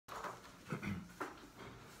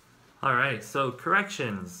All right, so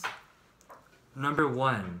corrections. Number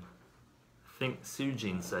 1, I think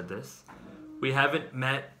Sujin said this. We haven't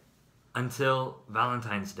met until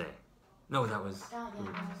Valentine's Day. No, that was...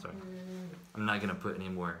 sorry. I'm not going to put any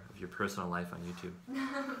more of your personal life on YouTube.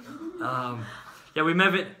 Yeah,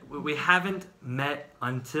 we haven't met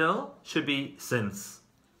until should be since,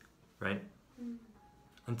 right?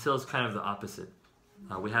 Until is kind of the opposite.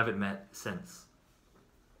 We haven't met since.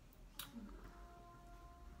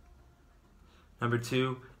 Number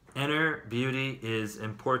 2, inner beauty is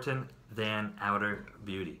important than outer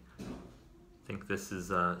beauty. I think this is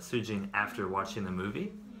Sujin after watching the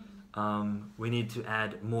movie. We need to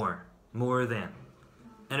add more than.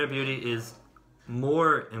 Inner beauty is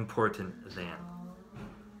more important than.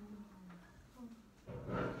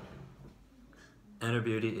 Inner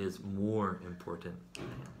beauty is more important than.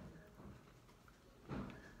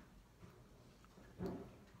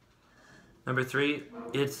 Number 3,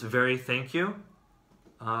 it's very thank you.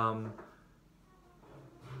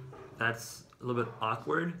 That's a little bit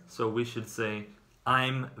awkward, so we should say,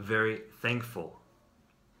 I'm very thankful.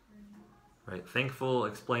 Right? Thankful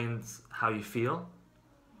explains how you feel,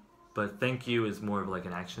 but thank you is more of like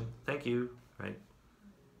an action. Thank you, right?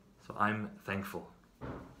 So I'm thankful.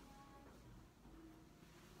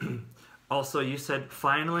 Also, you said,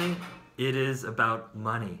 finally, it is about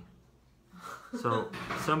money. So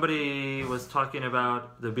somebody was talking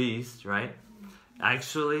about the Beast, right?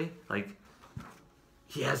 Actually, like,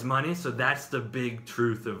 he has money, so that's the big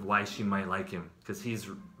truth of why she might like him. Because he's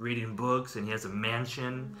reading books, and he has a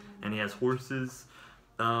mansion, and he has horses.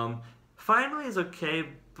 Finally is okay,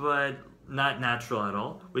 but not natural at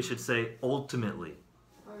all. We should say ultimately.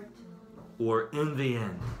 Or in the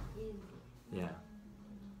end. Yeah.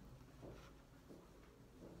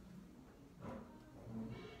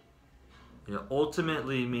 Yeah,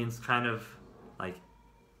 ultimately means kind of like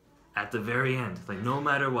at the very end. Like no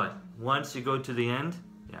matter what. Once you go to the end,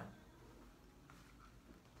 yeah.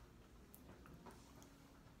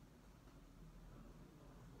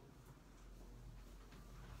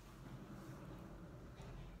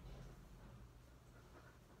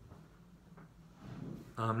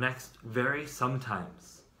 Next, very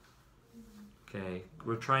sometimes. Okay,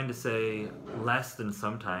 we're trying to say less than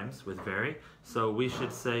sometimes with very, so we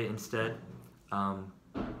should say instead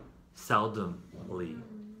seldomly.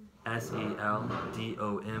 S-E-L-D-O-M-L-Y.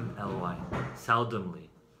 Seldomly.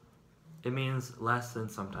 It means less than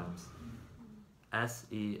sometimes.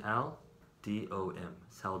 S-E-L-D-O-M.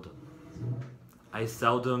 Seldom. I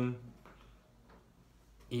seldom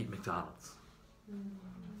eat McDonald's.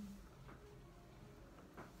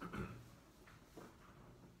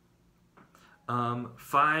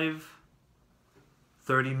 Five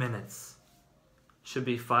 30 minutes. Should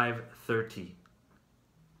be 5:30.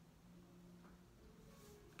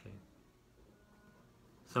 Okay.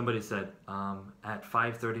 Somebody said at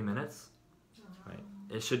 5:30 minutes. Right.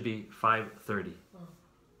 It should be 5:30.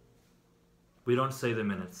 We don't say the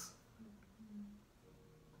minutes.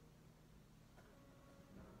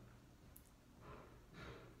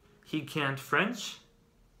 He can't French.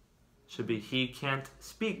 Should be he can't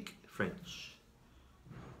speak French.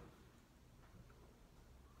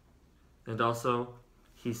 And also,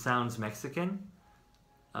 he sounds Mexican.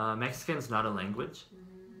 Mexican is not a language,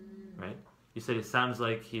 right? You said it sounds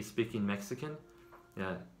like he's speaking Mexican.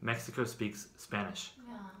 Yeah, Mexico speaks Spanish.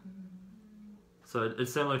 Yeah. So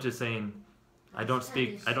it's similar to saying, I don't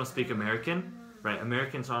speak American, right?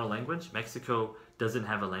 American's not a language. Mexico doesn't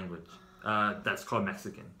have a language. That's called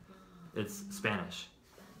Mexican. It's Spanish,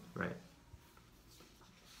 right?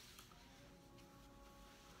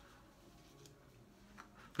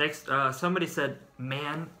 Next, somebody said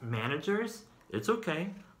managers. It's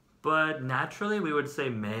okay, but naturally we would say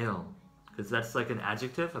male, because that's like an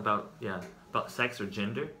adjective about sex or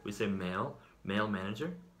gender. We say male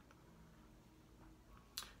manager.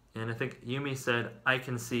 And I think Yumi said, I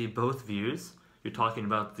can see both views. You're talking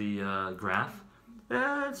about the graph.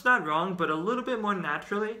 It's not wrong, but a little bit more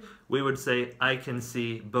naturally, we would say, I can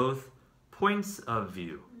see both points of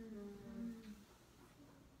view.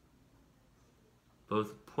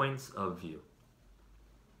 Both points of view.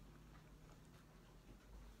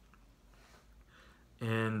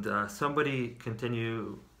 And somebody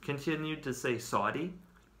continued to say Saudi.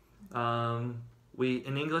 In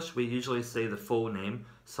English we usually say the full name,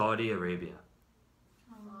 Saudi Arabia,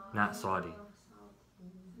 not Saudi.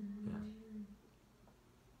 Yeah.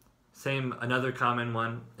 Same, another common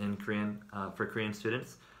one in Korean for Korean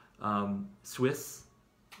students, Swiss.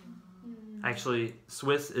 Actually,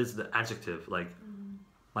 Swiss is the adjective, like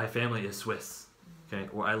my family is Swiss, okay,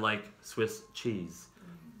 or I like Swiss cheese.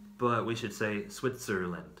 But we should say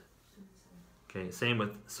Switzerland. Okay, same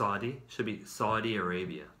with Saudi. Should be Saudi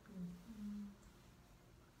Arabia.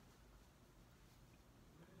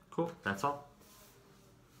 Cool, that's all.